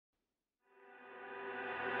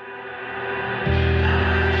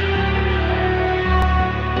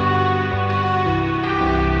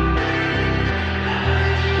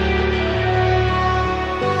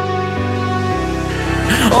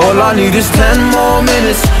I need is 10 more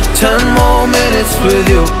minutes, 10 more minutes with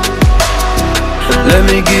you. Let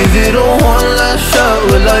me give it a one last shot.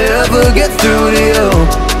 Will I ever get through to you?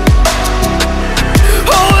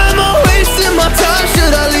 Oh, am I wasting my time?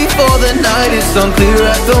 Should I leave for the night? It's unclear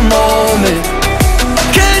at the moment.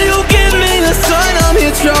 Can you give me a sign? I'm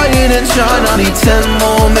here trying and trying. I need 10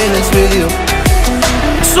 more minutes with you.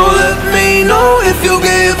 So let me know if you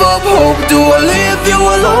gave up hope. Do I leave you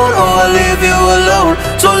alone or I leave you alone?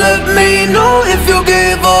 So let me know if you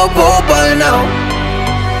gave up hope by now.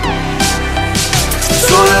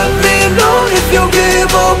 So let me know if you gave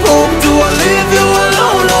up hope. Do I leave you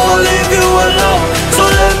alone or I leave you alone? So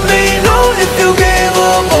let me know if you gave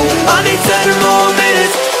up hope. I need 10 more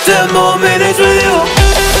minutes, 10 more minutes with you.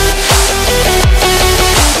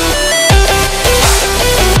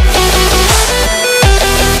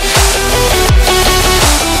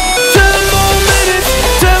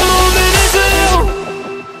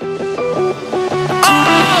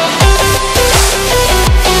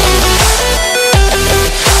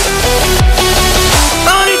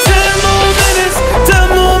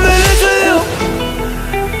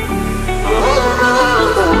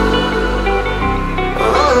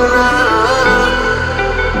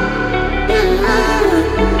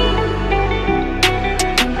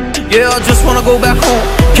 Yeah, I just wanna go back home.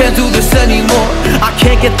 Can't do this anymore. I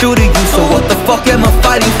can't get through to you, so what the fuck am I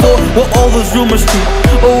fighting for? What all those rumors true?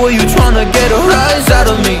 Or were you trying to get a rise out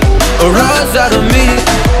of me? A rise out of me?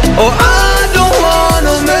 Oh, I don't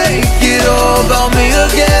wanna make it all about me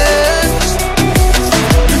again.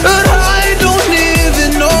 And I don't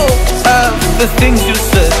even know half the things you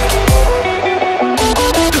said.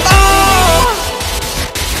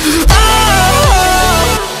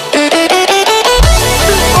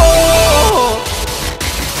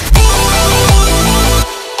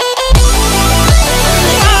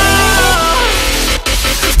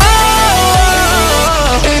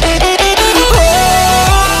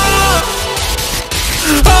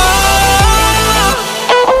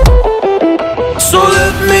 So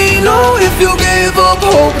let me know if you gave up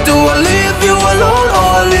hope. Do I leave you alone or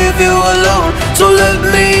I leave you alone? So let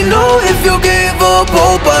me know if you gave up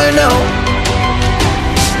hope by now.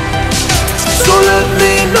 So let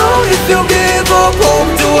me know if you gave up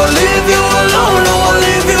hope. Do I leave you alone or